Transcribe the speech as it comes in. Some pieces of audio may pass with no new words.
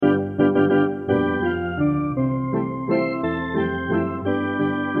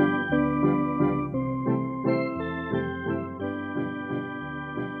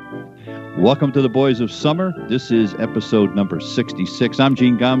Welcome to the Boys of Summer. This is episode number 66. I'm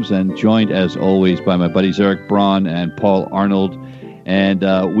Gene Gums, and joined as always by my buddies Eric Braun and Paul Arnold. And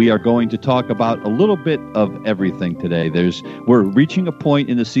we are going to talk about a little bit of everything today. We're reaching a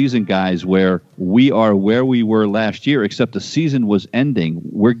point in the season, guys, where we are where we were last year, except the season was ending.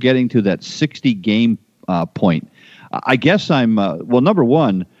 We're getting to that 60-game point. I guess number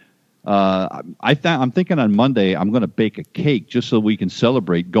one, I'm thinking on Monday I'm going to bake a cake just so we can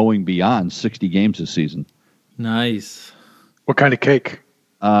celebrate going beyond 60 games this season. Nice. What kind of cake?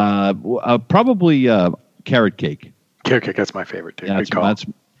 Probably carrot cake. Carrot cake, that's my favorite too.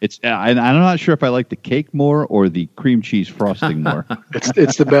 Yeah, I'm not sure if I like the cake more or the cream cheese frosting more.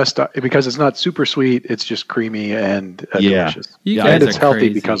 It's the best because it's not super sweet. It's just creamy and delicious. And it's healthy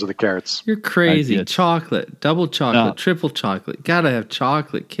because of the carrots. You're crazy. Chocolate, double chocolate, triple chocolate. Gotta have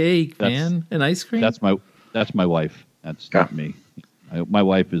chocolate cake, man, and ice cream. That's my wife. That's not me. My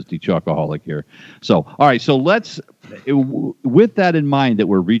wife is the chocoholic here. So, all right. So let's, with that in mind, that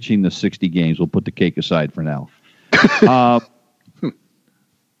we're reaching the 60 games, we'll put the cake aside for now.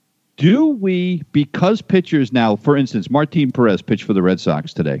 Do we, because pitchers now, for instance, Martin Perez pitched for the Red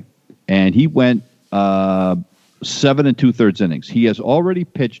Sox today, and he went 7 2/3 innings. He has already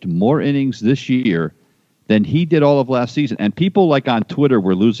pitched more innings this year than he did all of last season. And people like on Twitter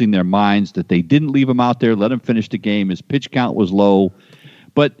were losing their minds that they didn't leave him out there, let him finish the game. His pitch count was low.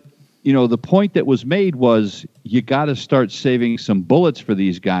 But, the point that was made was you got to start saving some bullets for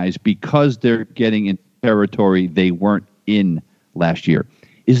these guys because they're getting in territory they weren't in last year.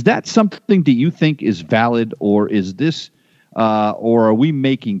 Is that something that you think is valid, or is this, or are we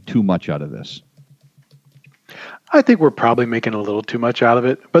making too much out of this? I think we're probably making a little too much out of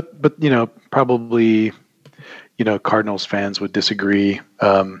it, but probably, Cardinals fans would disagree,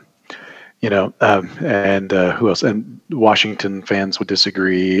 and who else? And Washington fans would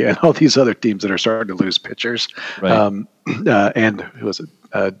disagree, and all these other teams that are starting to lose pitchers. Right. And who was it?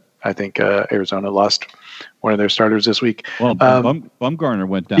 I think Arizona lost one of their starters this week. Well, Bumgarner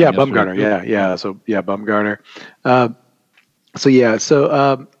went down. Yeah, Bumgarner. Yeah. So Bumgarner. I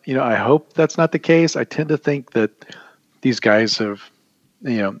hope that's not the case. I tend to think that these guys have,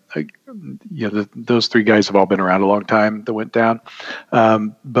 those three guys have all been around a long time that went down.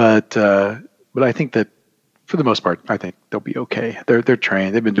 But I think that for the most part, I think they'll be okay. They're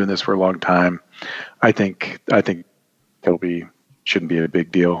trained. They've been doing this for a long time. I think shouldn't be a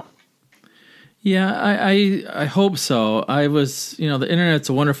big deal. Yeah, I hope so. I was, the internet's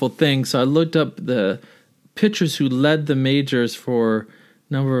a wonderful thing, so I looked up the pitchers who led the majors for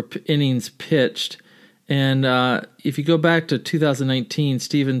number of innings pitched, and if you go back to 2019,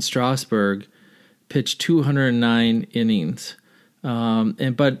 Steven Strasburg pitched 209 innings,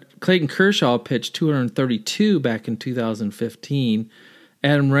 but Clayton Kershaw pitched 232 back in 2015.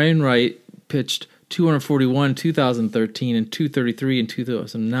 Adam Wainwright pitched 241 in 2013 and 233 in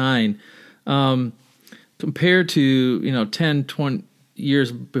 2009. Compared to 10, 20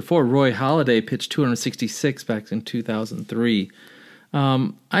 years before, Roy Halladay pitched 266 back in 2003.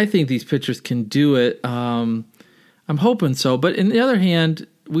 I think these pitchers can do it. I'm hoping so. But on the other hand,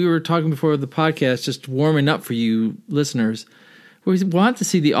 we were talking before the podcast, just warming up for you listeners. We want to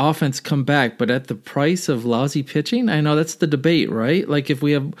see the offense come back, but at the price of lousy pitching? I know that's the debate, right? Like if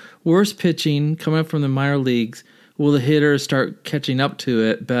we have worse pitching coming up from the minor leagues, will the hitters start catching up to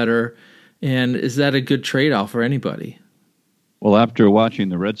it better? And is that a good trade-off for anybody? Well, after watching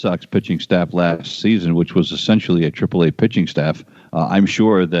the Red Sox pitching staff last season, which was essentially a AAA pitching staff, I'm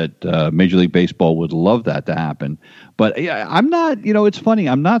sure that Major League Baseball would love that to happen. But I'm not, it's funny.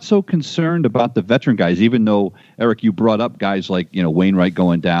 I'm not so concerned about the veteran guys, even though, Eric, you brought up guys like, Wainwright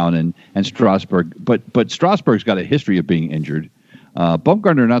going down and Strasburg. But Strasburg's got a history of being injured.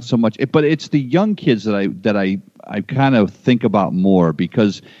 Bumgarner, not so much. But it's the young kids that I kind of think about more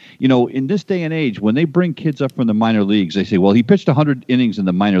because, in this day and age, when they bring kids up from the minor leagues, they say, well, he pitched 100 innings in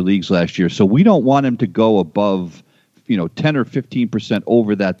the minor leagues last year, so we don't want him to go above 10 or 15%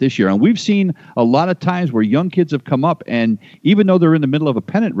 over that this year. And we've seen a lot of times where young kids have come up, and even though they're in the middle of a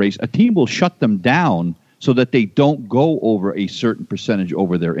pennant race, a team will shut them down so that they don't go over a certain percentage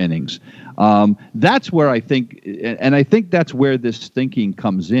over their innings. That's where I think, and I think that's where this thinking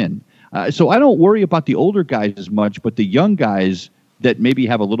comes in. So I don't worry about the older guys as much, but the young guys that maybe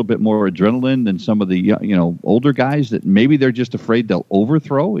have a little bit more adrenaline than some of the older guys that maybe they're just afraid they'll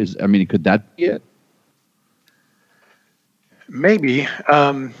overthrow. Could that be it? Maybe,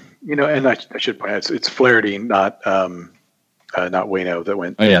 and I should point out it's Flaherty, not Waino that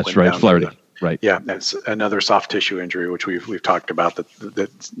went. Oh, yeah, that's right, down. Flaherty. Right. Yeah, that's another soft tissue injury, which we've talked about. That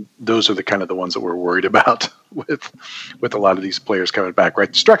those are the kind of the ones that we're worried about with a lot of these players coming back.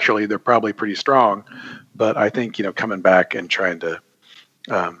 Right, structurally they're probably pretty strong, but I think coming back and trying to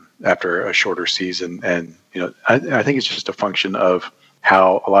after a shorter season, and I think it's just a function of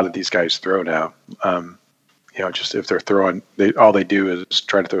how a lot of these guys throw now. Just if they're throwing, all they do is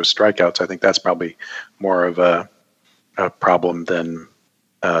try to throw strikeouts. I think that's probably more of a problem than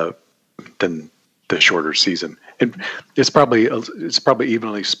the shorter season. And it's probably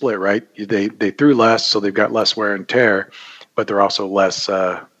evenly split, right? They threw less, so they've got less wear and tear, but they're also less.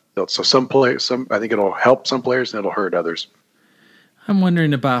 So some I think it'll help some players and it'll hurt others. I'm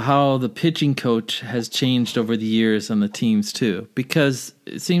wondering about how the pitching coach has changed over the years on the teams too, because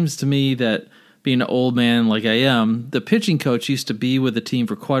it seems to me that being an old man like I am, the pitching coach used to be with the team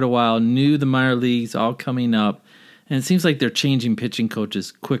for quite a while, knew the minor leagues all coming up, and it seems like they're changing pitching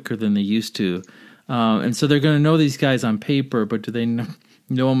coaches quicker than they used to. And so they're going to know these guys on paper, but do they know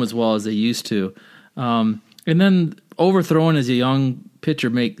them as well as they used to? And then overthrowing as a young pitcher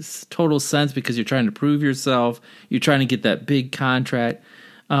makes total sense because you're trying to prove yourself. You're trying to get that big contract.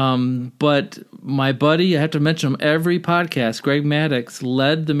 But my buddy, I have to mention him every podcast, Greg Maddux,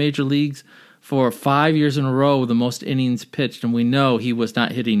 led the major leagues for 5 years in a row with the most innings pitched, and we know he was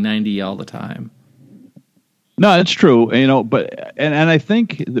not hitting 90 all the time. No, it's true. But I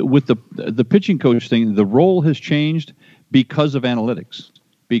think with the pitching coach thing, the role has changed because of analytics.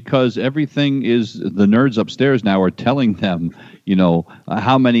 Because everything is, the nerds upstairs now are telling them,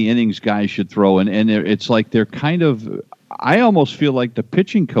 how many innings guys should throw, and it's like they're kind of. I almost feel like the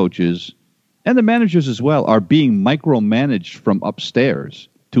pitching coaches and the managers as well are being micromanaged from upstairs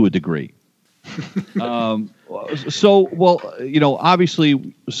to a degree.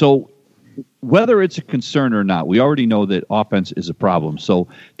 Obviously, whether it's a concern or not, we already know that offense is a problem. So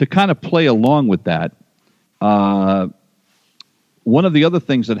to kind of play along with that, one of the other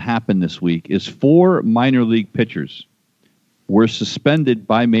things that happened this week is 4 minor league pitchers were suspended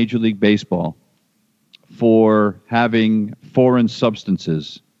by Major League Baseball for having foreign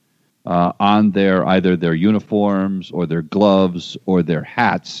substances on either their uniforms or their gloves or their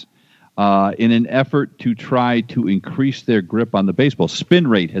hats in an effort to try to increase their grip on the baseball. Spin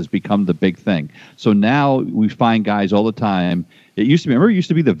rate has become the big thing. So now we find guys all the time. It used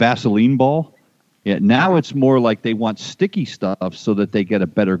to be the Vaseline ball. Yeah, now it's more like they want sticky stuff so that they get a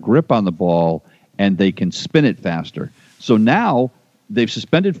better grip on the ball and they can spin it faster. So now they've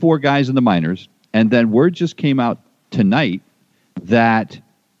suspended 4 guys in the minors, and then word just came out tonight that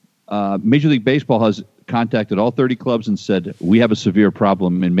Major League Baseball has contacted all 30 clubs and said, we have a severe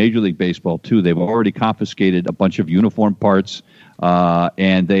problem in Major League Baseball, too. They've already confiscated a bunch of uniform parts,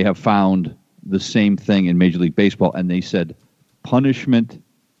 and they have found the same thing in Major League Baseball, and they said punishment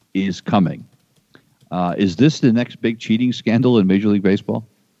is coming. Is this the next big cheating scandal in Major League Baseball?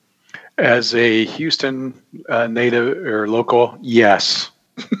 As a Houston native or local, yes.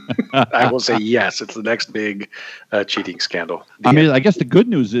 I will say yes. It's the next big cheating scandal. I guess the good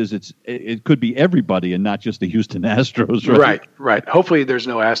news is it could be everybody and not just the Houston Astros, right? Right. Hopefully there's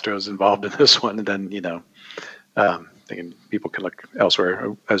no Astros involved in this one, and then, thinking people can look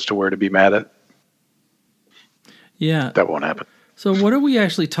elsewhere as to where to be mad at. Yeah. That won't happen. So what are we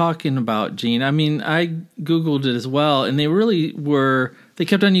actually talking about, Gene? I mean, I Googled it as well, and they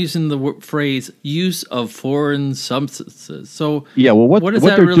kept on using the phrase use of foreign substances. So yeah, well, what does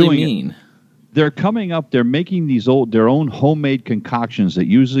that really mean? They're making their own homemade concoctions that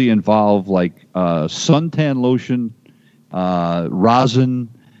usually involve like suntan lotion, rosin,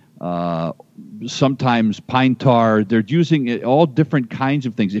 sometimes pine tar. They're using all different kinds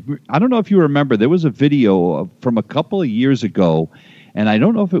of things. I don't know if you remember, there was a video from a couple of years ago, and I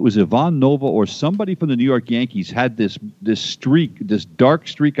don't know if it was Ivan Nova or somebody from the New York Yankees had this dark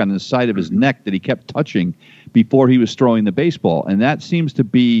streak on the side of his neck that he kept touching before he was throwing the baseball. And that seems to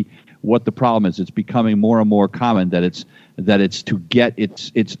be what the problem is. It's becoming more and more common that it's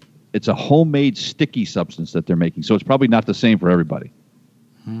a homemade sticky substance that they're making. So it's probably not the same for everybody.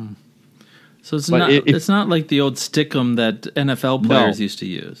 So it's not like the old stickum that NFL players used to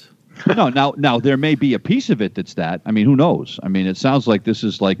use. No, now there may be a piece of it that's that. I mean, who knows? I mean, it sounds like this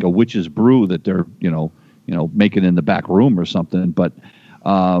is like a witch's brew that they're making in the back room or something. But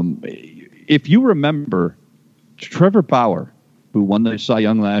if you remember, Trevor Bauer, who won the Cy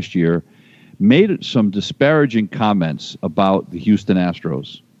Young last year, made some disparaging comments about the Houston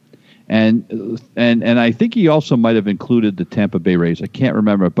Astros. And I think he also might have included the Tampa Bay Rays. I can't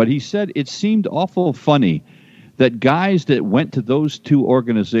remember. But he said it seemed awful funny that guys that went to those two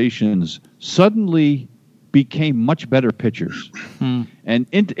organizations suddenly became much better pitchers. And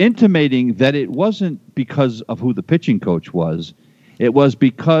intimating that it wasn't because of who the pitching coach was. It was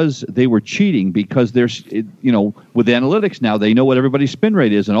because they were cheating, because there's, with analytics now, they know what everybody's spin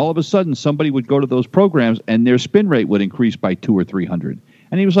rate is. And all of a sudden, somebody would go to those programs and their spin rate would increase by 200 or 300.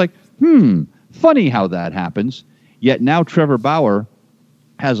 And he was like, funny how that happens. Yet now Trevor Bauer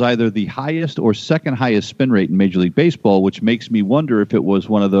has either the highest or second highest spin rate in Major League Baseball, which makes me wonder if it was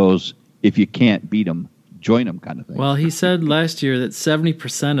one of those, if you can't beat them, join them kind of thing. Well, he said last year that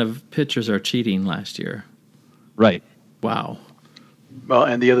 70% of pitchers are cheating last year. Right. Wow. Well,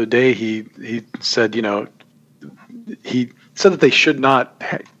 and the other day he said, he said that they should not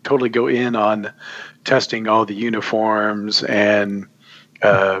totally go in on testing all the uniforms and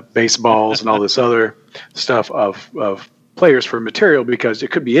baseballs and all this other stuff of players for material, because it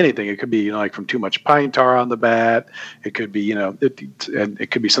could be anything. It could be like from too much pine tar on the bat. It could be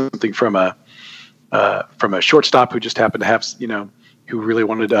it could be something from a shortstop who just happened to have who really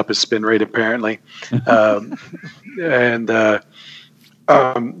wanted to up his spin rate apparently,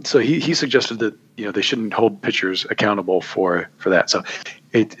 so he suggested that they shouldn't hold pitchers accountable for that. So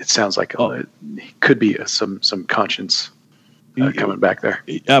it sounds like it could be some conscience coming back there.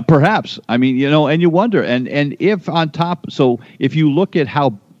 Perhaps. I mean, and you wonder, and if on top, so if you look at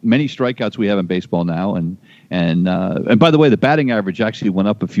how many strikeouts we have in baseball now, and by the way, the batting average actually went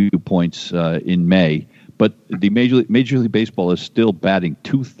up a few points in May, but the Major League Baseball is still batting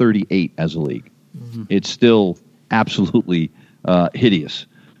 .238 as a league. Mm-hmm. It's still absolutely hideous.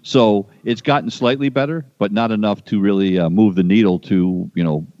 So it's gotten slightly better, but not enough to really move the needle to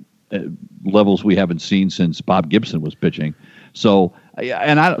levels we haven't seen since Bob Gibson was pitching. So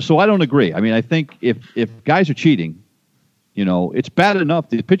I don't agree. I mean, I think if guys are cheating, it's bad enough.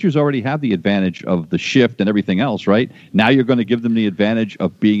 The pitchers already have the advantage of the shift and everything else, right? Now you're going to give them the advantage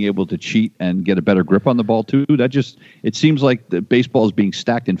of being able to cheat and get a better grip on the ball too. It seems like the baseball is being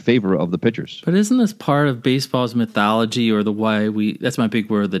stacked in favor of the pitchers. But isn't this part of baseball's mythology, or the why that's my big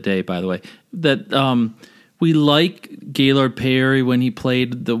word of the day, by the way, that we like Gaylord Perry when he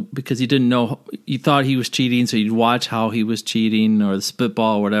played because he didn't know, you thought he was cheating, so you'd watch how he was cheating, or the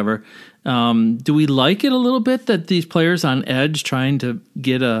spitball or whatever. Do we like it a little bit that these players on edge trying to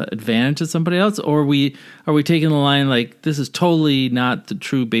get an advantage of somebody else, or are we taking the line like this is totally not the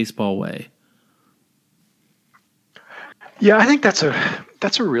true baseball way? Yeah, I think that's a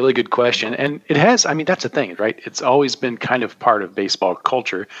really good question, and it has. I mean, that's the thing, right? It's always been kind of part of baseball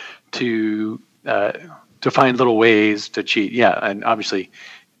culture to find little ways to cheat. Yeah, and obviously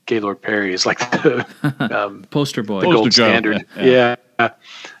Gaylord Perry is like the poster boy, the gold standard. Yeah.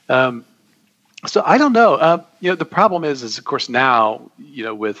 So I don't know. The problem is of course now,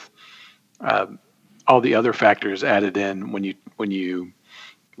 with all the other factors added in, when the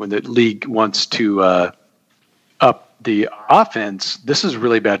league wants to up the offense, this is a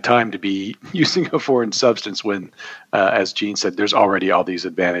really bad time to be using a foreign substance when, as Gene said, there's already all these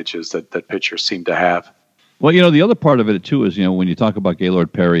advantages that pitchers seem to have. Well, the other part of it too is, when you talk about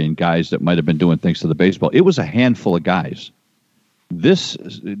Gaylord Perry and guys that might have been doing things to the baseball, it was a handful of guys. This,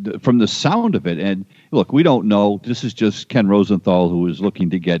 from the sound of it, and look, we don't know. This is just Ken Rosenthal, who is looking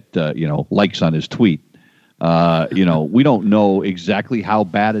to get likes on his tweet. We don't know exactly how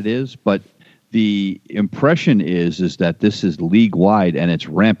bad it is, but the impression is that this is league wide and it's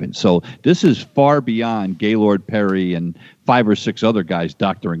rampant. So this is far beyond Gaylord Perry and 5 or 6 other guys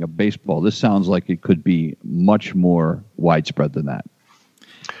doctoring a baseball. This sounds like it could be much more widespread than that.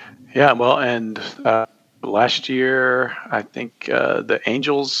 Yeah, well, and last year, I think the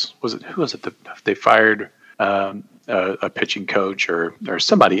Angels, who was it? They fired a pitching coach or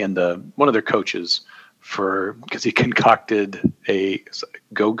somebody one of their coaches because he concocted a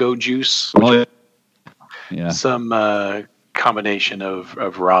go-go juice, some combination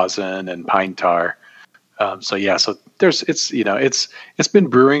of rosin and pine tar. So it's been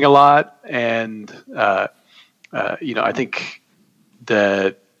brewing a lot, and I think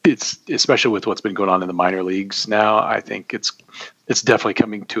that it's, especially with what's been going on in the minor leagues now, I think it's definitely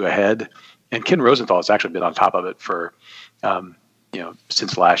coming to a head. And Ken Rosenthal has actually been on top of it for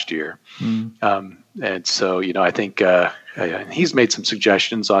since last year. And so, I think he's made some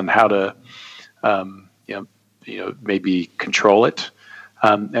suggestions on how to, maybe control it.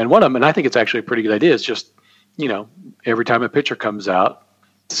 And one of them, and I think it's actually a pretty good idea, is just, every time a pitcher comes out,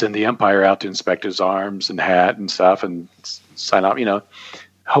 send the umpire out to inspect his arms and hat and stuff and sign off.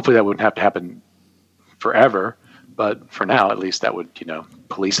 Hopefully that wouldn't have to happen forever, but for now, at least that would,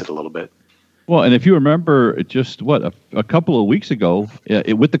 police it a little bit. Well, and if you remember just a couple of weeks ago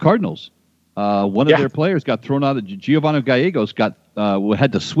with the Cardinals, One of their players got thrown out. Giovanni Gallegos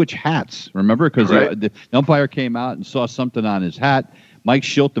had to switch hats. Remember, because the umpire came out and saw something on his hat. Mike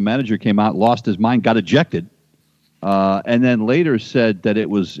Schilt, the manager, came out, lost his mind, got ejected, and then later said that it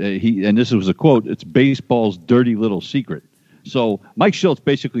was and this was a quote. It's baseball's dirty little secret. So Mike Schilt's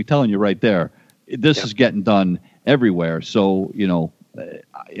basically telling you right there, this is getting done everywhere. So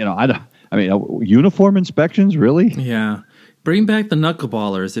uniform inspections, really? Yeah, bring back the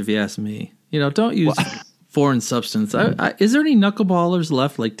knuckleballers, if you ask me. Don't use foreign substance. Is there any knuckleballers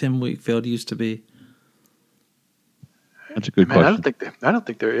left like Tim Wakefield used to be? That's a good question. I don't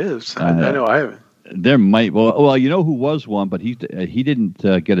think there is. I know I haven't. There might. Well, you know who was one, but he didn't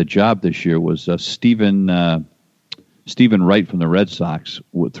get a job this year. Was Stephen Wright from the Red Sox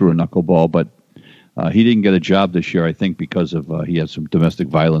threw a knuckleball, but he didn't get a job this year. I think because of he had some domestic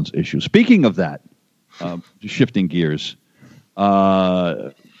violence issues. Speaking of that, shifting gears.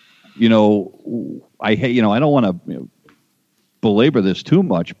 I don't want to belabor this too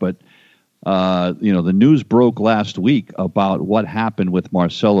much, but the news broke last week about what happened with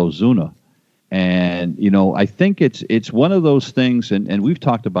Marcell Ozuna. And, I think it's one of those things, and we've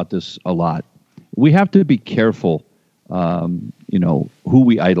talked about this a lot. We have to be careful, who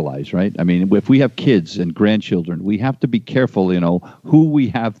we idolize, right? I mean, if we have kids and grandchildren, we have to be careful, who we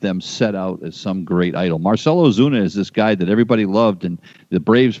have them set out as some great idol. Marcell Ozuna is this guy that everybody loved, and the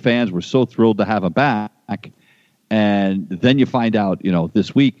Braves fans were so thrilled to have him back. And then you find out,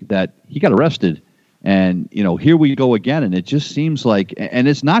 this week that he got arrested. And, here we go again. And it just seems like, and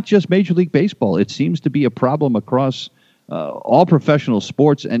it's not just Major League Baseball. It seems to be a problem across all professional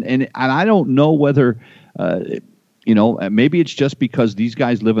sports. And I don't know whether, maybe it's just because these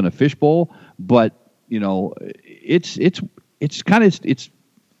guys live in a fishbowl. But, it's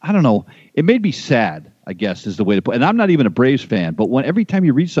I don't know. It made me sad, I guess, is the way to put it. And I'm not even a Braves fan. But every time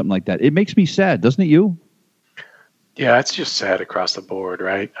you read something like that, it makes me sad. Doesn't it you? Yeah, it's just sad across the board,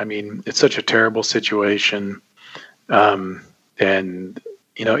 right? I mean, it's such a terrible situation. And,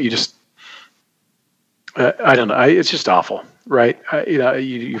 you just, I don't know. It's just awful, right?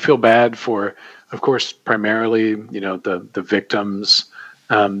 You feel bad for, of course, primarily, the victims.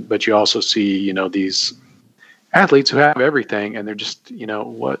 But you also see, these athletes who have everything and they're just,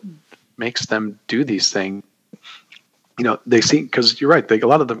 what makes them do these things? They seem, because you're right, a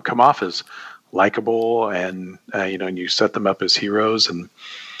lot of them come off as likable and and you set them up as heroes, and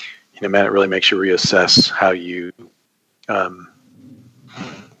man, it really makes you reassess how you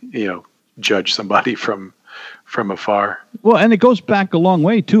judge somebody from afar. Well, and it goes back a long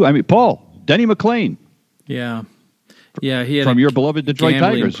way too. I mean, Paul, Denny McLain. Yeah, he had from your beloved Detroit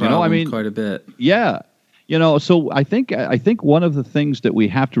Tigers. Quite a bit. Yeah, so I think one of the things that we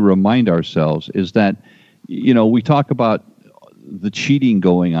have to remind ourselves is that we talk about the cheating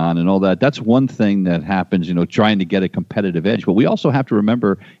going on and all that. That's one thing that happens, trying to get a competitive edge. But we also have to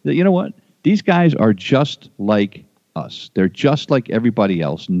remember that, these guys are just like us. They're just like everybody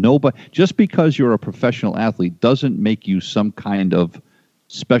else. Just because you're a professional athlete doesn't make you some kind of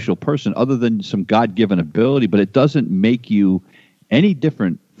special person other than some God-given ability, but it doesn't make you any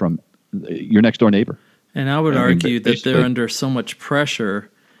different from your next door neighbor. And I would argue that they're under so much pressure.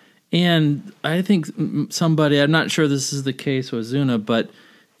 And I think I'm not sure this is the case with Ozuna, but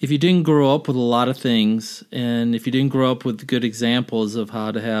if you didn't grow up with a lot of things, and if you didn't grow up with good examples of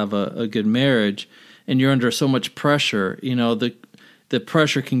how to have a good marriage, and you're under so much pressure, the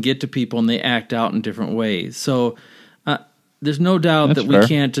pressure can get to people and they act out in different ways. So there's no doubt that we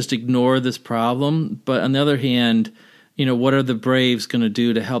can't just ignore this problem. But on the other hand, what are the Braves going to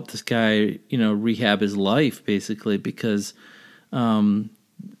do to help this guy, rehab his life, basically, because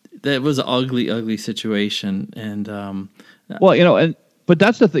that was an ugly, ugly situation, and but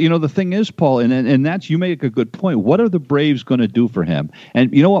that's the the thing is, Paul, and that's, you make a good point. What are the Braves going to do for him?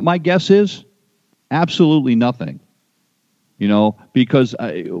 And you know what my guess is? Absolutely nothing. Because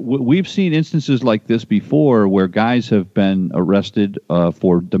we've seen instances like this before where guys have been arrested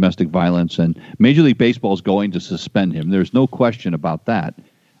for domestic violence, and Major League Baseball is going to suspend him. There's no question about that.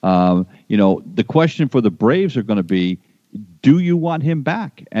 The question for the Braves are going to be, do you want him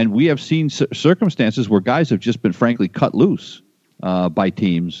back? And we have seen circumstances where guys have just been, frankly, cut loose by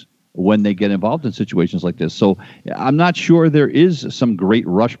teams when they get involved in situations like this. So I'm not sure there is some great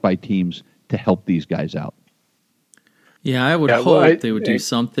rush by teams to help these guys out. Yeah, I would hope they would do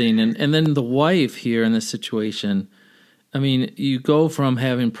something. And then the wife here in this situation, I mean, you go from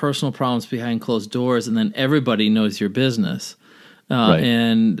having personal problems behind closed doors, and then everybody knows your business. Right.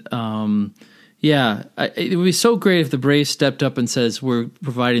 And it would be so great if the Braves stepped up and says, we're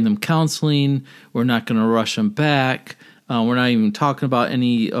providing them counseling, we're not going to rush them back, We're not even talking about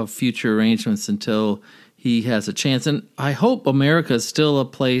any of future arrangements until he has a chance. And I hope America is still a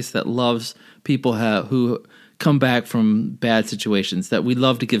place that loves people who come back from bad situations, that we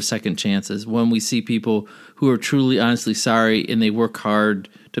love to give second chances when we see people who are truly, honestly sorry and they work hard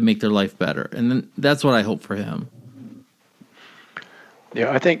to make their life better. And then that's what I hope for him.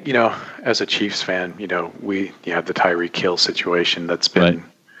 Yeah, I think, as a Chiefs fan, you have the Tyreek Hill situation that's been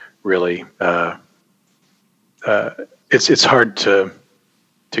really, it's hard to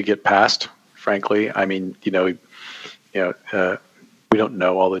get past, frankly. I mean, we don't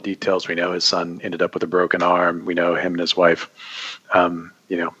know all the details. We know his son ended up with a broken arm. We know him and his wife, I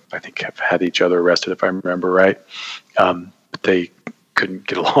think have had each other arrested, if I remember right. But they couldn't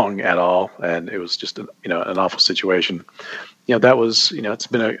get along at all. And it was just, an awful situation. That was, it's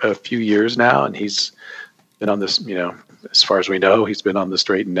been a few years now, and he's been on this, as far as we know, he's been on the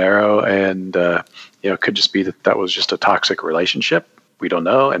straight and narrow, and, it could just be that was just a toxic relationship. We don't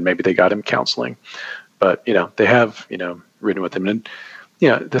know. And maybe they got him counseling, but, they have, ridden with him. And,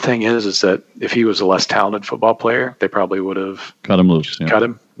 the thing is that if he was a less talented football player, they probably would have cut him loose. Cut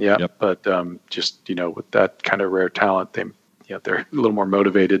him. Yeah. Yep. But, with that kind of rare talent, they're a little more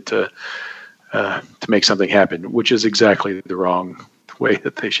motivated to make something happen, which is exactly the wrong way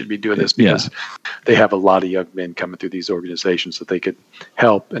that they should be doing this, because they have a lot of young men coming through these organizations that they could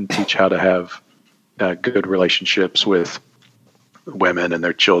help and teach how to have good relationships with women and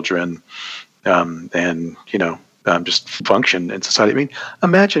their children, and just function in society. I mean,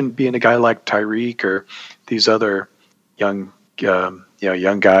 imagine being a guy like Tyreek or these other young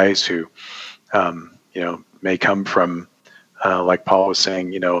guys who may come from, like Paul was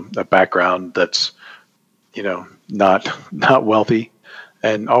saying, a background that's, not wealthy,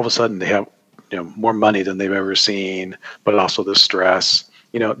 and all of a sudden they have, more money than they've ever seen, but also the stress.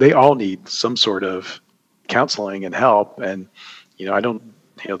 They all need some sort of counseling and help, and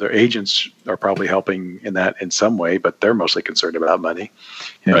their agents are probably helping in that in some way, but they're mostly concerned about money.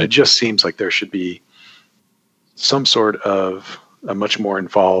 And It just seems like there should be some sort of a much more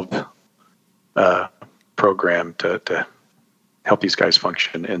involved program to help these guys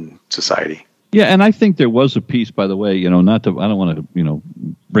function in society. Yeah, and I think there was a piece, by the way, I don't want to,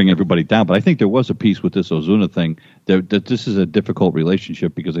 bring everybody down, but I think there was a piece with this Ozuna thing that this is a difficult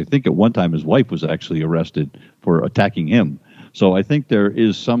relationship, because I think at one time his wife was actually arrested for attacking him. So I think there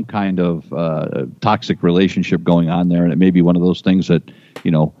is some kind of toxic relationship going on there, and it may be one of those things that,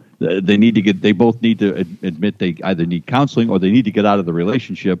 they both need to admit they either need counseling or they need to get out of the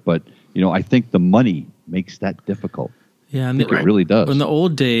relationship. But, I think the money makes that difficult. Yeah, and it really does. In the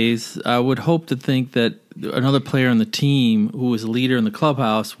old days, I would hope to think that another player on the team who was a leader in the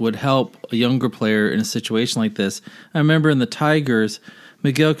clubhouse would help a younger player in a situation like this. I remember in the Tigers,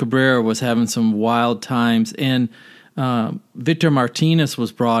 Miguel Cabrera was having some wild times, and Victor Martinez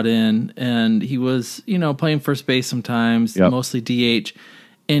was brought in, and he was, playing first base sometimes, mostly DH,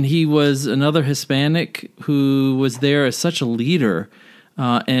 and he was another Hispanic who was there as such a leader.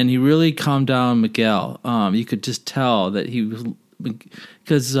 And he really calmed down Miguel. You could just tell that he was,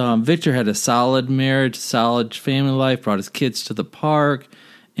 because Victor had a solid marriage, solid family life, brought his kids to the park,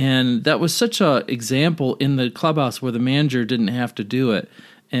 and that was such a example in the clubhouse where the manager didn't have to do it.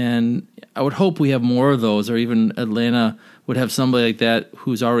 And I would hope we have more of those, or even Atlanta would have somebody like that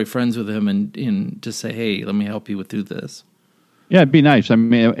who's already friends with him and just say, hey, let me help you through this. Yeah, it'd be nice. I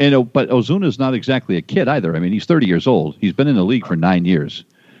mean, but Ozuna's not exactly a kid either. I mean, he's 30 years old. He's been in the league for 9 years.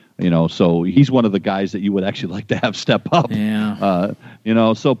 So he's one of the guys that you would actually like to have step up. Yeah.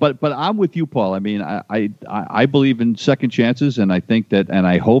 So but I'm with you, Paul. I mean, I believe in second chances, and I think that, and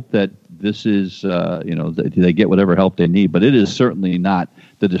I hope that this is, they get whatever help they need. But it is certainly not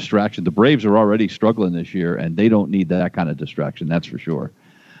the distraction. The Braves are already struggling this year, and they don't need that kind of distraction. That's for sure.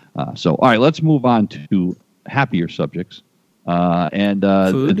 All right, let's move on to happier subjects.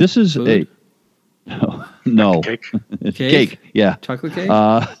 Food? This is Food? no. Cake? It's cake. Yeah. Chocolate cake?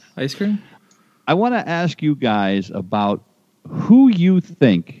 Ice cream? I want to ask you guys about who you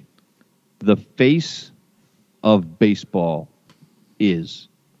think the face of baseball is,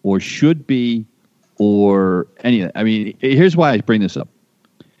 or should be, or anything. I mean, here's why I bring this up.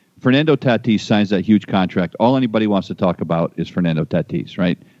 Fernando Tatis signs that huge contract. All anybody wants to talk about is Fernando Tatis,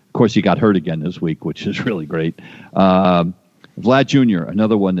 right? Of course, he got hurt again this week, which is really great. Vlad Jr.,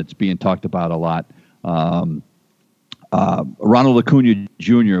 another one that's being talked about a lot. Ronald Acuna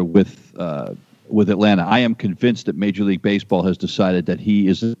Jr. with Atlanta. I am convinced that Major League Baseball has decided that he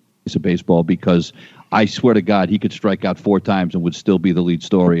is a piece of baseball, because I swear to God, he could strike out 4 times and would still be the lead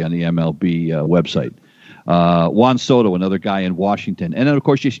story on the MLB website. Juan Soto, another guy in Washington. And then, of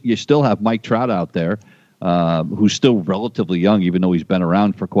course, you still have Mike Trout out there. who's still relatively young, even though he's been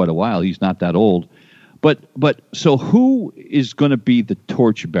around for quite a while. He's not that old. But so who is going to be the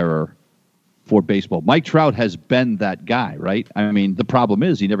torchbearer for baseball? Mike Trout has been that guy, right? I mean, the problem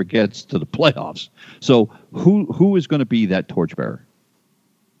is he never gets to the playoffs. So who is going to be that torchbearer?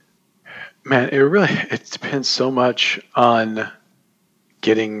 Man, it depends so much on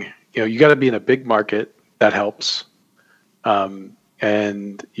getting, you got to be in a big market. That helps.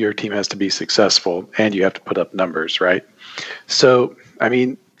 And your team has to be successful, and you have to put up numbers, right? So, I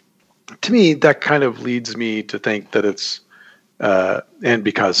mean, to me, that kind of leads me to think that it's, and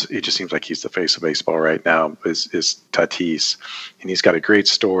because it just seems like he's the face of baseball right now, is Tatis. And he's got a great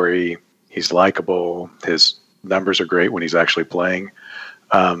story. He's likable. His numbers are great when he's actually playing.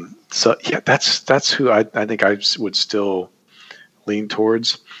 So, yeah, that's who I think I would still lean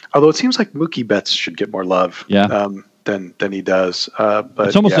towards. Although it seems like Mookie Betts should get more love. Yeah. Than he does. But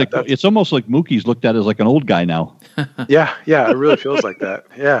it's almost like Mookie's looked at as like an old guy now. yeah, it really feels like that.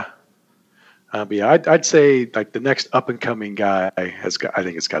 Yeah. But yeah, I'd say like the next up and coming guy I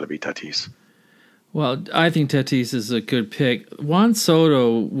think it's got to be Tatis. Well, I think Tatis is a good pick. Juan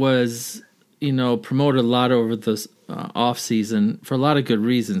Soto was, promoted a lot over the off season for a lot of good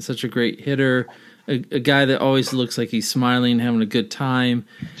reasons. Such a great hitter. A guy that always looks like he's smiling, having a good time.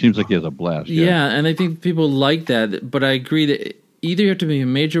 Seems like he has a blast. Yeah, and I think people like that. But I agree that either you have to be a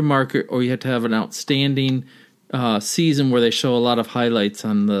major market or you have to have an outstanding season where they show a lot of highlights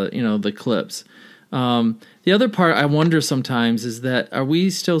on the clips. The other part I wonder sometimes is that are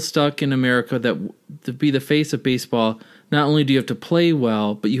we still stuck in America that to be the face of baseball, not only do you have to play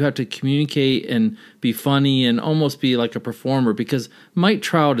well, but you have to communicate and be funny and almost be like a performer, because Mike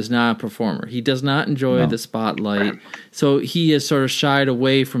Trout is not a performer. He does not enjoy the spotlight. So he has sort of shied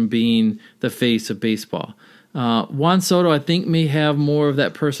away from being the face of baseball. Juan Soto, I think, may have more of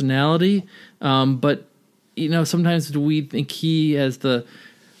that personality. But, sometimes we think he has the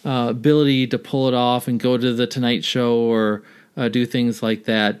ability to pull it off and go to the Tonight Show or do things like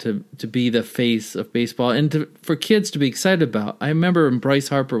that to be the face of baseball and for kids to be excited about. I remember when Bryce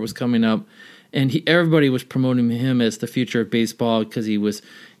Harper was coming up and everybody was promoting him as the future of baseball because he was,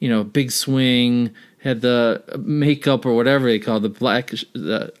 big swing, had the makeup or whatever they call the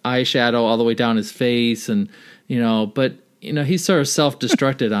eyeshadow all the way down his face. And, but he's sort of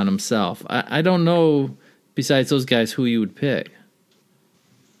self-destructed on himself. I don't know, besides those guys, who you would pick.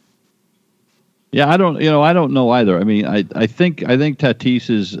 Yeah, I don't know either. I mean, I think Tatis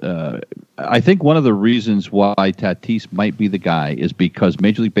is. I think one of the reasons why Tatis might be the guy is because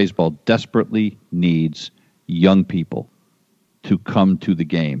Major League Baseball desperately needs young people to come to the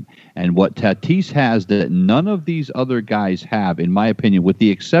game, and what Tatis has that none of these other guys have, in my opinion, with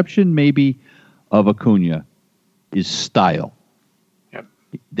the exception maybe of Acuna, is style. Yep.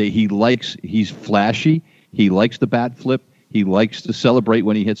 He's flashy. He likes the bat flip. He likes to celebrate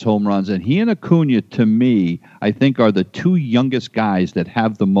when he hits home runs. And he and Acuna, to me, I think are the two youngest guys that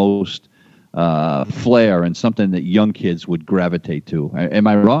have the most flair and something that young kids would gravitate to. Am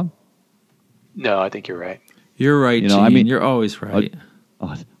I wrong? No, I think you're right. You're right, Gene. You're always right.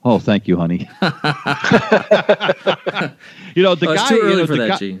 Oh, thank you, honey. The guy... It's too early for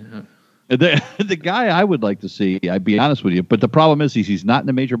that, Gene. The guy I would like to see, I'd be honest with you, but the problem is he's not in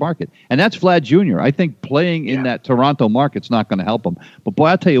the major market. And that's Vlad Jr. I think playing in that Toronto market's not going to help him. But boy,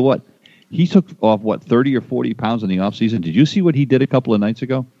 I'll tell you what, he took off, 30 or 40 pounds in the offseason. Did you see what he did a couple of nights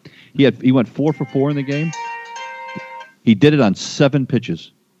ago? He went 4 for 4 in the game. He did it on 7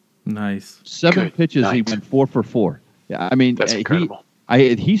 pitches. Nice. 7 pitches, he went 4 for 4. Yeah, I mean, that's incredible.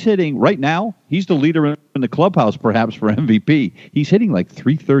 He's hitting right now. He's the leader in the clubhouse, perhaps for MVP. He's hitting like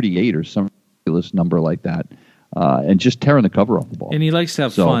 338 or some ridiculous number like that, and just tearing the cover off the ball. And he likes to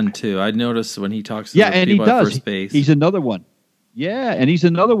have fun too. I noticed when he talks to the people at first base. He's another one. Yeah, and he's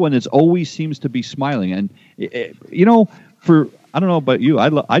another one that always seems to be smiling. And I don't know about you,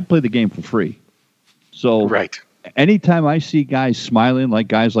 I'd play the game for free. So right. Anytime I see guys smiling, like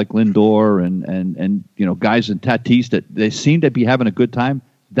guys like Lindor and guys in Tatis that they seem to be having a good time,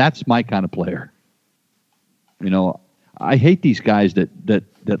 that's my kind of player. I hate these guys that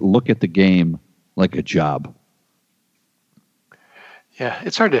look at the game like a job. Yeah,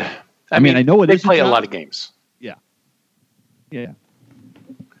 it's hard to. I know they play a lot of games. Yeah.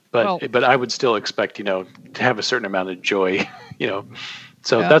 But I would still expect to have a certain amount of joy.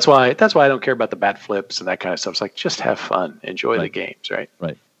 So that's why I don't care about the bat flips and that kind of stuff. It's like, just have fun, enjoy the games, right?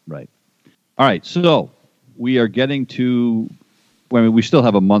 Right. All right, so we are getting to. We still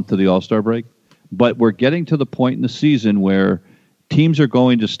have a month to the All-Star break, but we're getting to the point in the season where teams are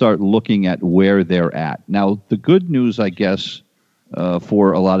going to start looking at where they're at. Now, the good news, I guess,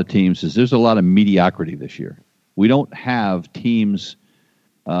 for a lot of teams is there's a lot of mediocrity this year. We don't have teams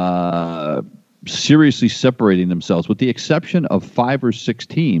seriously separating themselves, with the exception of 5 or 6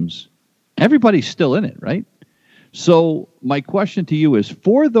 teams. Everybody's still in it, right? So my question to you is,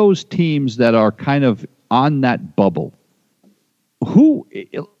 for those teams that are kind of on that bubble,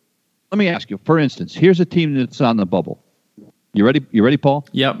 let me ask you, for instance, here's a team that's on the bubble. You ready? You ready, Paul?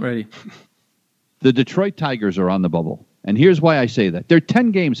 Yep, ready. The Detroit Tigers are on the bubble. And here's why I say that. They're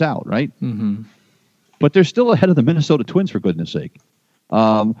 10 games out, right? Mm-hmm. But they're still ahead of the Minnesota Twins, for goodness sake.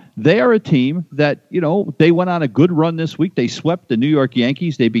 They are a team that, they went on a good run this week. They swept the New York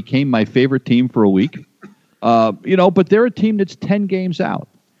Yankees. They became my favorite team for a week. But they're a team that's 10 games out.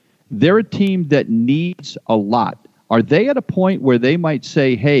 They're a team that needs a lot. Are they at a point where they might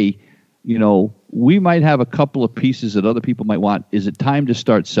say, hey, we might have a couple of pieces that other people might want. Is it time to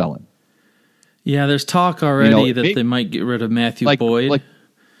start selling? Yeah, there's talk already that they might get rid of Matthew Boyd.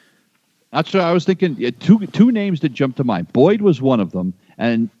 That's what I was thinking. Two names that jumped to mind. Boyd was one of them,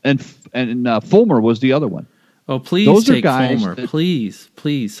 and Fulmer was the other one. Oh, please take Fulmer. Please,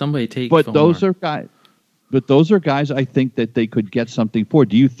 somebody take Fulmer. But those are guys I think that they could get something for.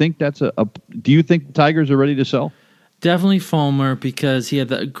 Do you think do you think the Tigers are ready to sell? Definitely Fulmer, because he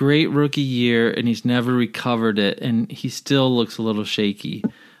had a great rookie year and he's never recovered it, and he still looks a little shaky.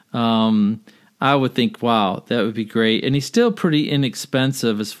 I would think, wow, that would be great. And he's still pretty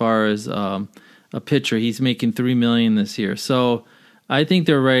inexpensive as far as a pitcher. He's making $3 million this year. So I think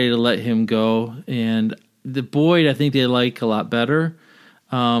they're ready to let him go. And the Boyd, I think they like a lot better.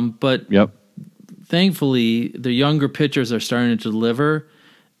 But thankfully, the younger pitchers are starting to deliver.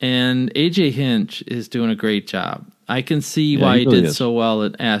 And A.J. Hinch is doing a great job. I can see why he did so well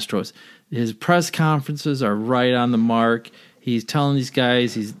at Astros. His press conferences are right on the mark. He's telling these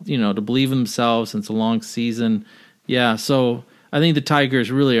guys to believe in themselves. It's a long season. Yeah, so I think the Tigers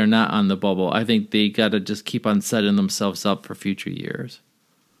really are not on the bubble. I think they got to just keep on setting themselves up for future years.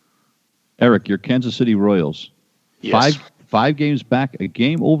 Eric, your Kansas City Royals. Yes. Five games back, a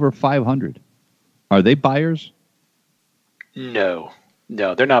game over 500. Are they buyers? No,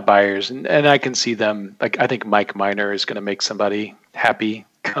 they're not buyers. And I can see them. I think Mike Minor is going to make somebody happy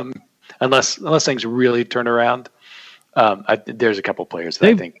unless things really turn around. There's a couple players that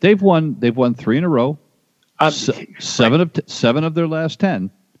I think they've won 3 in a row. Seven of their last 10.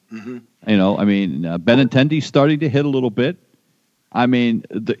 Mm-hmm. Benintendi's starting to hit a little bit. I mean,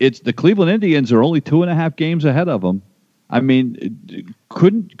 the Cleveland Indians are only 2.5 games ahead of them. I mean,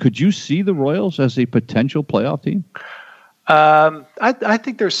 could you see the Royals as a potential playoff team? I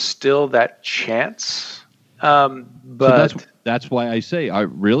think there's still that chance. But so that's why I say,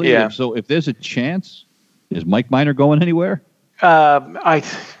 really? Yeah. So if there's a chance, is Mike Minor going anywhere? No.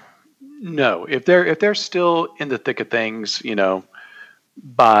 If they're still in the thick of things,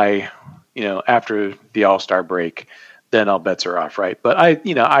 by after the All-Star break, then all bets are off, right? But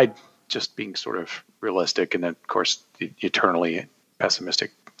I just being sort of realistic, and then of course the eternally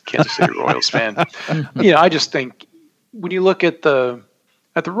pessimistic Kansas City Royals fan. I just think when you look at the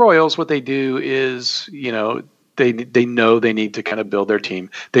Royals, what they do is they know they need to kind of build their team.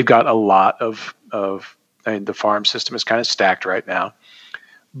 They've got a lot of the farm system is kind of stacked right now,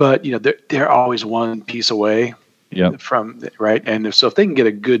 but they're always one piece away from right. And so if they can get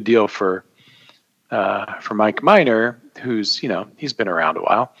a good deal for Mike Minor, who's he's been around a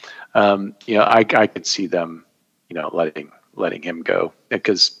while, I could see them letting him go,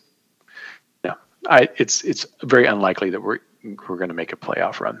 because it's very unlikely that we're going to make a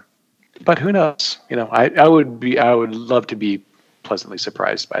playoff run. But who knows? I would love to be pleasantly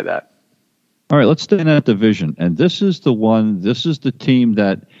surprised by that. All right, let's stay in that division. And this is the team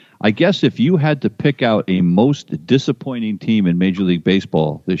that I guess if you had to pick out a most disappointing team in Major League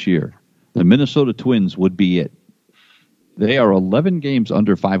Baseball this year, the Minnesota Twins would be it. They are 11 games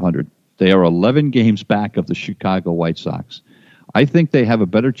under 500. They are 11 games back of the Chicago White Sox. I think they have a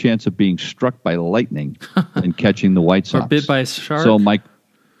better chance of being struck by lightning than catching the White Sox. Or bit by a shark. So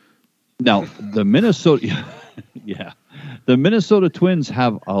now the Minnesota, the Minnesota Twins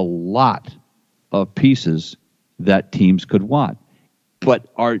have a lot of pieces that teams could want. But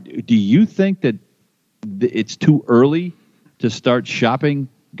do you think that it's too early to start shopping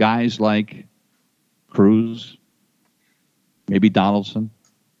guys like Cruz, maybe Donaldson?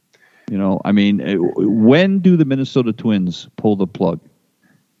 When do the Minnesota Twins pull the plug?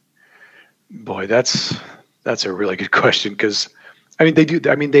 Boy, that's a really good question, because they do.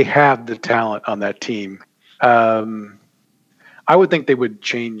 They have the talent on that team. I would think they would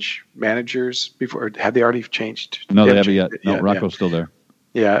change managers before. Have they already changed? No, they haven't yet. No, Rocco's still there.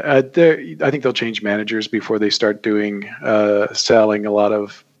 I think they'll change managers before they start doing selling a lot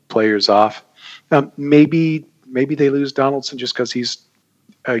of players off. Maybe they lose Donaldson just because he's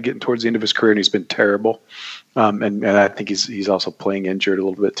getting towards the end of his career and he's been terrible. And I think he's also playing injured a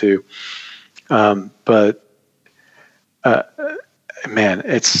little bit too. But man,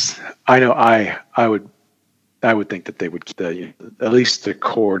 I would think that they would keep at least the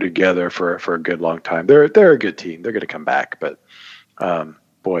core together for a good long time. They're a good team. They're going to come back, but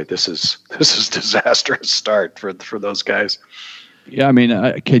boy, this is disastrous start for those guys. Yeah, I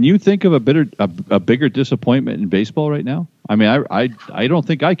mean, can you think of a bigger disappointment in baseball right now? I mean, I don't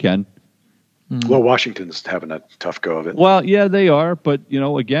think I can. Well, Washington's having a tough go of it. Well, yeah, they are, but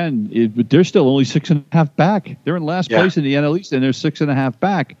again, they're still only 6.5 back. They're in last place in the NL East, and they're 6.5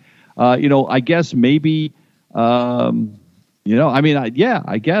 back. I guess maybe. I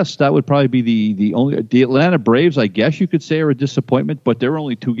guess that would probably be the Atlanta Braves. I guess you could say are a disappointment, but they're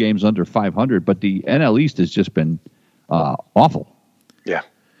only 2 games under 500. But the NL East has just been awful. Yeah.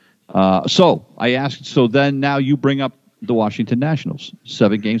 So I asked. So then now you bring up the Washington Nationals,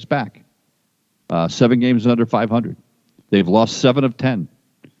 7 games back, 7 games under 500. They've lost 7 of 10.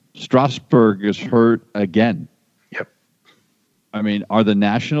 Strasburg is hurt again. Yep. I mean, are the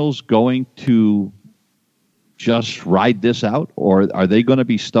Nationals going to just ride this out, or are they going to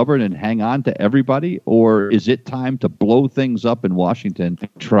be stubborn and hang on to everybody, or is it time to blow things up in Washington and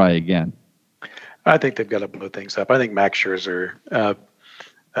try again? I think they've got to blow things up. I think Max Scherzer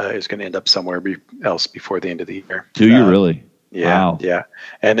is going to end up somewhere else before the end of the year. Do you really? Yeah, wow. Yeah.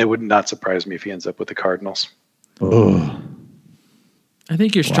 And it would not surprise me if he ends up with the Cardinals. Oh. I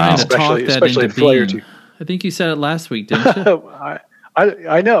think you're trying to talk that into being. I think you said it last week, didn't you?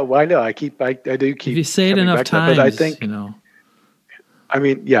 I know. I do keep. If you say it enough times, but I think, I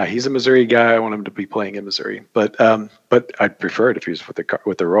mean, yeah, he's a Missouri guy. I want him to be playing in Missouri, but I'd prefer it if he was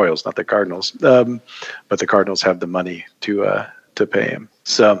with the Royals, not the Cardinals. But the Cardinals have the money to pay him.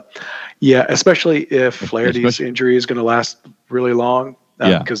 So, yeah, especially if Flaherty's injury is going to last really long,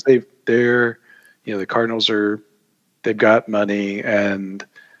 because the Cardinals they've got money and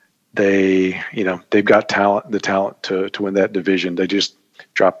they've got the talent to win that division. They just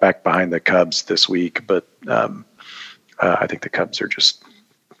dropped back behind the Cubs this week, but I think the Cubs are just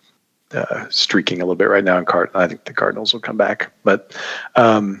streaking a little bit right now. I think the Cardinals will come back, but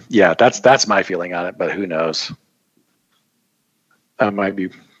that's my feeling on it. But who knows? I might be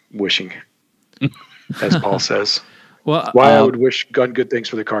wishing, as Paul says. Well, why I would wish good things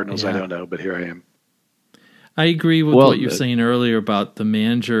for the Cardinals, I don't know, but here I am. I agree with what you're saying earlier about the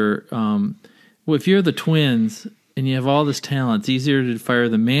manager. If you're the Twins and you have all this talent, it's easier to fire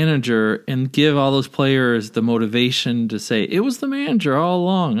the manager and give all those players the motivation to say, it was the manager all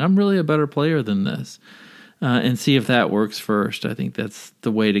along. I'm really a better player than this. And see if that works first. I think that's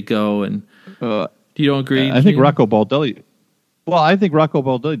the way to go. And you don't agree? I think Rocco Baldelli. Well, I think Rocco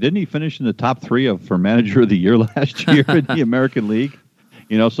Baldelli, didn't he finish in the top 3 for Manager of the Year last year in the American League?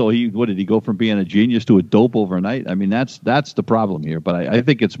 So what did he go from being a genius to a dope overnight? I mean, that's the problem here. But I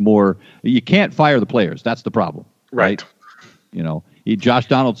think it's more, you can't fire the players. That's the problem. Right. Josh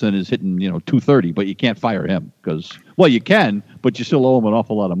Donaldson is hitting, 230, but you can't fire him because, well, you can, but you still owe him an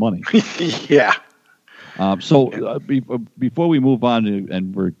awful lot of money. Yeah. Before we move on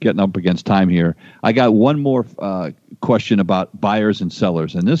and we're getting up against time here, I got one more question about buyers and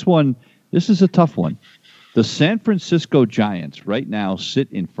sellers. And this is a tough one. The San Francisco Giants right now sit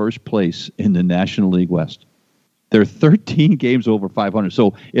in first place in the National League West. They're 13 games over 500.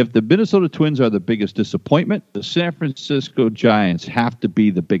 So if the Minnesota Twins are the biggest disappointment, the San Francisco Giants have to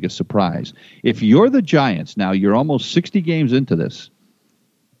be the biggest surprise. If you're the Giants, now you're almost 60 games into this,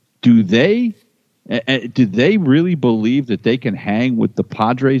 do they really believe that they can hang with the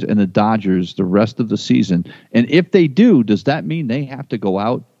Padres and the Dodgers the rest of the season? And if they do, does that mean they have to go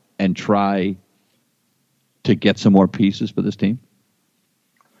out and try to get some more pieces for this team?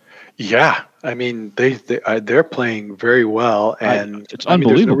 Yeah, I mean they're playing very well, and it's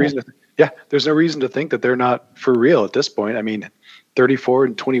unbelievable. There's no reason to think that they're not for real at this point. I mean,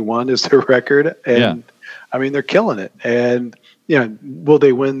 34-21 is their record, and I mean they're killing it. And will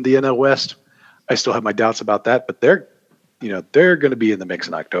they win the NL West? I still have my doubts about that, but they're going to be in the mix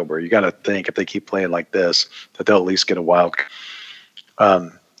in October. You got to think if they keep playing like this that they'll at least get a wild.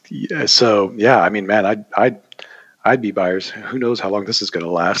 So yeah, I mean, man, I'd be buyers. Who knows how long this is going to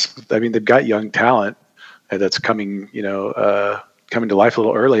last? I mean, they've got young talent that's coming to life a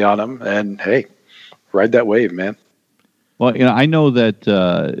little early on them, and hey, ride that wave, man. Well, I know that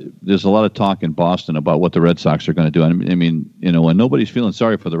there's a lot of talk in Boston about what the Red Sox are going to do. I mean, and nobody's feeling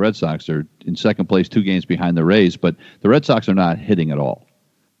sorry for the Red Sox. They're in second place, 2 games behind the Rays, but the Red Sox are not hitting at all.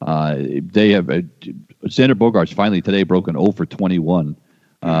 They have Xander Bogaerts finally today broke an 0 for 21.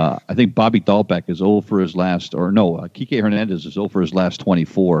 I think Bobby Dahlbeck is 0 for his last, Kike Hernandez is 0 for his last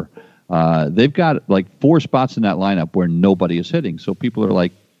 24. They've got like 4 spots in that lineup where nobody is hitting. So people are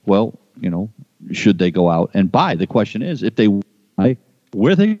like, well, should they go out and buy? The question is, if they buy,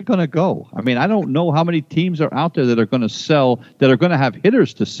 where are they going to go? I mean, I don't know how many teams are out there that are going to sell, that are going to have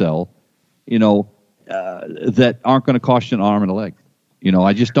hitters to sell, that aren't going to cost you an arm and a leg.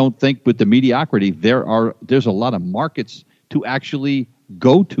 I just don't think with the mediocrity, there's a lot of markets to actually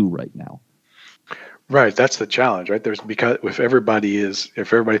go to right now. Right. That's the challenge, right? Because if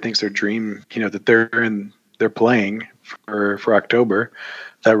everybody thinks their dream, that they're playing for October,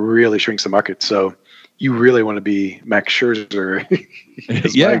 that really shrinks the market. So you really want to be Max Scherzer,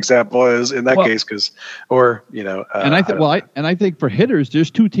 as my example is in that case, and I think for hitters,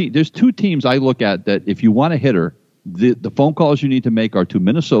 there's two teams I look at that if you want a hitter, the phone calls you need to make are to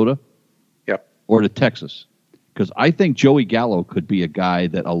Minnesota, or to Texas, because I think Joey Gallo could be a guy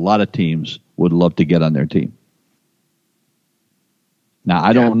that a lot of teams would love to get on their team. Now,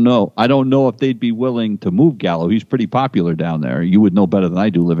 I don't know if they'd be willing to move Gallo. He's pretty popular down there. You would know better than I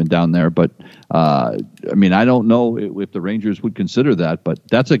do living down there. But, I don't know if the Rangers would consider that. But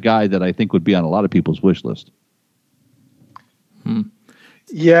that's a guy that I think would be on a lot of people's wish list.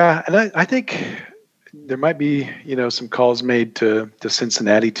 Yeah, and I think there might be, some calls made to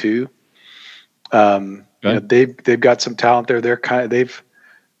Cincinnati too. They've got some talent there. They've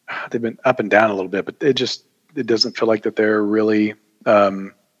been up and down a little bit, but it doesn't feel like that they're really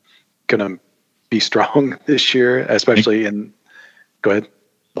going to be strong this year, especially in. Go ahead.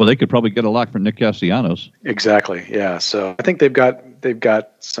 Well, they could probably get a lock for Nick Castellanos. Exactly. Yeah. So I think they've got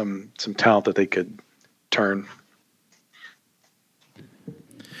some talent that they could turn.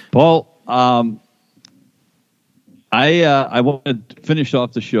 Paul, I want to finish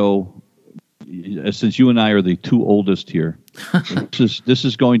off the show since you and I are the two oldest here. This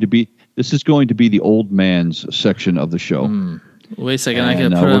is going to be the old man's section of the show. Wait a second, I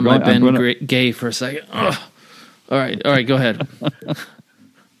gotta put on my Ben Gay for a second. Ugh. All right, go ahead.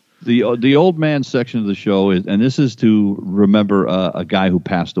 The old man section of the show is, and this is to remember a guy who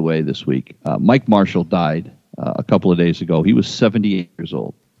passed away this week. Mike Marshall died a couple of days ago. He was 78 years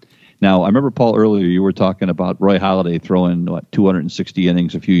old. Now, I remember, Paul, earlier you were talking about Roy Halladay throwing 260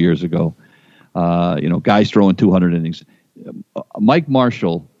 innings a few years ago. Guys throwing 200 innings. Mike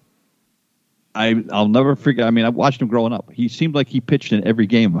Marshall, I'll never forget. I watched him growing up. He seemed like he pitched in every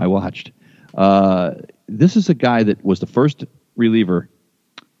game I watched. This is a guy that was the first reliever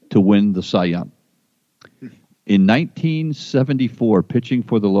to win the Cy Young. In 1974, pitching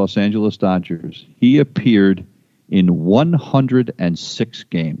for the Los Angeles Dodgers, he appeared in 106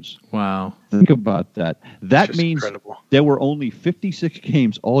 games. Wow. Think about that. That means incredible. There were only 56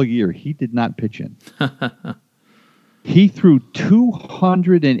 games all year he did not pitch in. He threw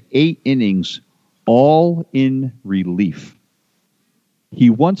 208 innings, all in relief.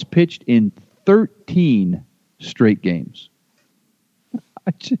 He once pitched in 13 straight games.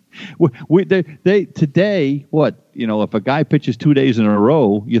 Today, if a guy pitches 2 days in a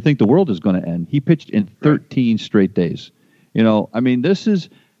row, you think the world is going to end. He pitched in 13 straight days. This is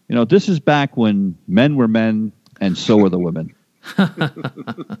back when men were men and so were the women.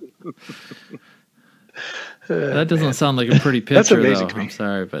 That doesn't sound like a pretty picture. That's amazing to me. I'm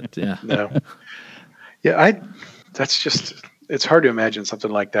sorry, but yeah. No. Yeah, it's hard to imagine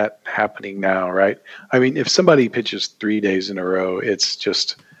something like that happening now, right? If somebody pitches 3 days in a row, it's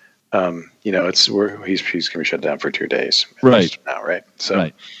just, he's going to be shut down for 2 days. Right. Now, right? So,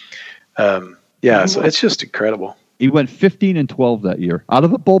 right. So it's just incredible. He went 15-12 that year out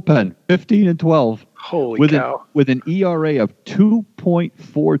of the bullpen, 15-12. Holy cow. With an ERA of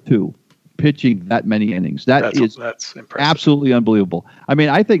 2.42. Pitching that many innings. That's impressive. Absolutely unbelievable.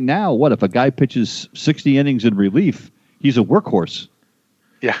 I think now, if a guy pitches 60 innings in relief, he's a workhorse.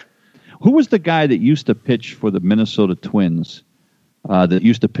 Yeah. Who was the guy that used to pitch for the Minnesota Twins? That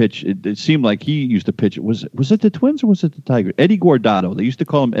used to pitch. It seemed like he used to pitch. Was it the Twins or was it the Tigers? Eddie Guardado. They used to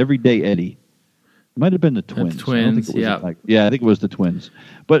call him Everyday Eddie. It might have been the Twins. The Twins, I think it was the Twins.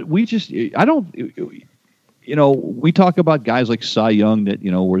 But we talk about guys like Cy Young that,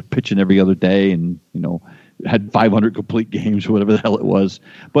 were pitching every other day and, had 500 complete games or whatever the hell it was.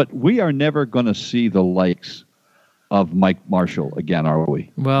 But we are never going to see the likes of Mike Marshall again, are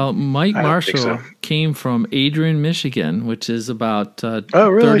we? Well, Mike Marshall came from Adrian, Michigan, which is about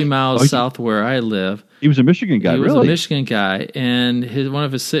 30 miles south where I live. He was a Michigan guy, He was a Michigan guy. And one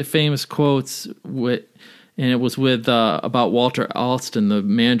of his famous quotes, and it was about Walter Alston, the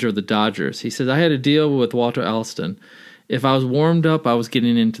manager of the Dodgers. He said, I had a deal with Walter Alston. if I was warmed up, I was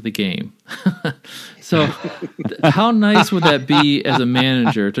getting into the game. So how nice would that be as a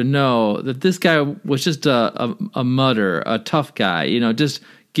manager to know that this guy was just a mudder, a tough guy, just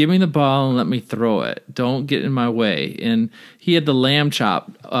give me the ball and let me throw it. Don't get in my way. And he had the lamb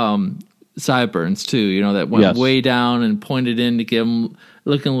chop sideburns too, that went way down and pointed in to get him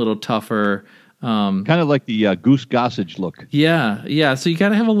looking a little tougher. Kind of like the Goose Gossage look. Yeah. So you got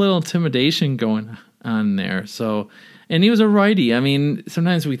to have a little intimidation going on there. So, and he was a righty. I mean,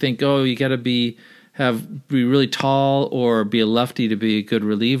 sometimes we think, you got to be really tall or be a lefty to be a good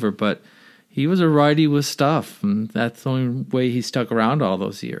reliever, but he was a righty with stuff, and that's the only way he stuck around all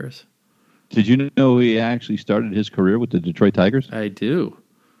those years. Did you know he actually started his career with the Detroit Tigers? I do.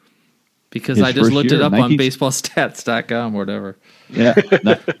 Because I just looked it up on baseballstats.com or whatever. Yeah,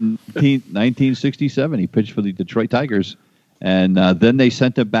 1967, he pitched for the Detroit Tigers, and then they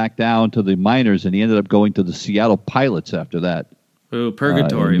sent him back down to the minors, and he ended up going to the Seattle Pilots after that. Oh,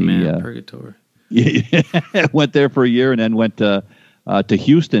 purgatory, purgatory. Yeah, went there for a year, and then went to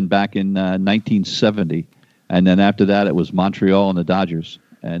Houston back in 1970, and then after that it was Montreal and the Dodgers,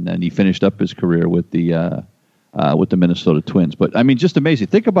 and then he finished up his career with the Minnesota Twins. But I mean, just amazing.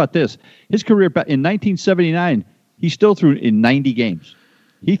 Think about this: his career back in 1979, he still threw in 90 games.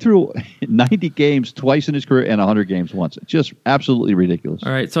 He threw 90 games twice in his career and 100 games once. Just absolutely ridiculous.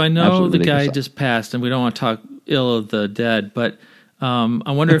 All right, so I know the guy just passed, and we don't want to talk ill of the dead, but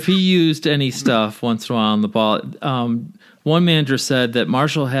I wonder if he used any stuff once in a while on the ball. One manager said that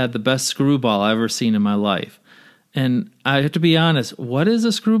Marshall had the best screwball I've ever seen in my life. And I have to be honest, what is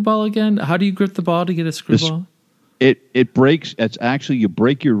a screwball again? How do you grip the ball to get a screwball? It breaks. It's actually, you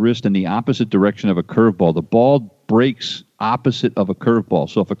break your wrist in the opposite direction of a curveball. The ball breaks opposite of a curveball.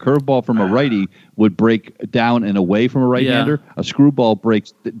 So if a curveball from a righty would break down and away from a right-hander, a screwball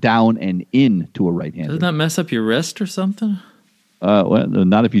breaks down and in to a right-hander. Doesn't that mess up your wrist or something? Well,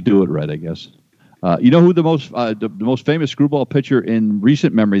 not if you do it right, I guess. You know who the most famous screwball pitcher in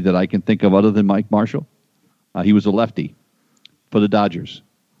recent memory that I can think of other than Mike Marshall? He was a lefty for the Dodgers,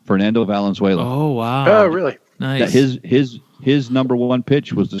 Fernando Valenzuela. Oh, wow. Oh, really? Nice. His number one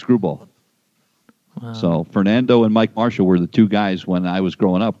pitch was the screwball. Wow. So Fernando and Mike Marshall were the two guys when I was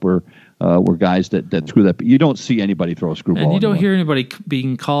growing up were guys that threw that. But you don't see anybody throw a screwball And you don't anymore. hear anybody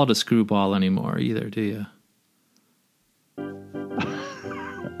being called a screwball anymore either, do you?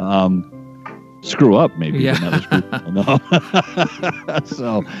 Screw up, maybe. Yeah. But not a screwball, no.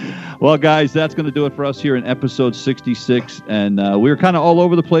 So, well, guys, that's going to do it for us here in episode 66. And we were kind of all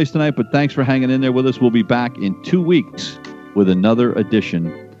over the place tonight, but thanks for hanging in there with us. We'll be back in 2 weeks with another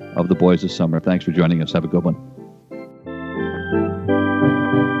edition of The Boys of Summer. Thanks for joining us. Have a good one.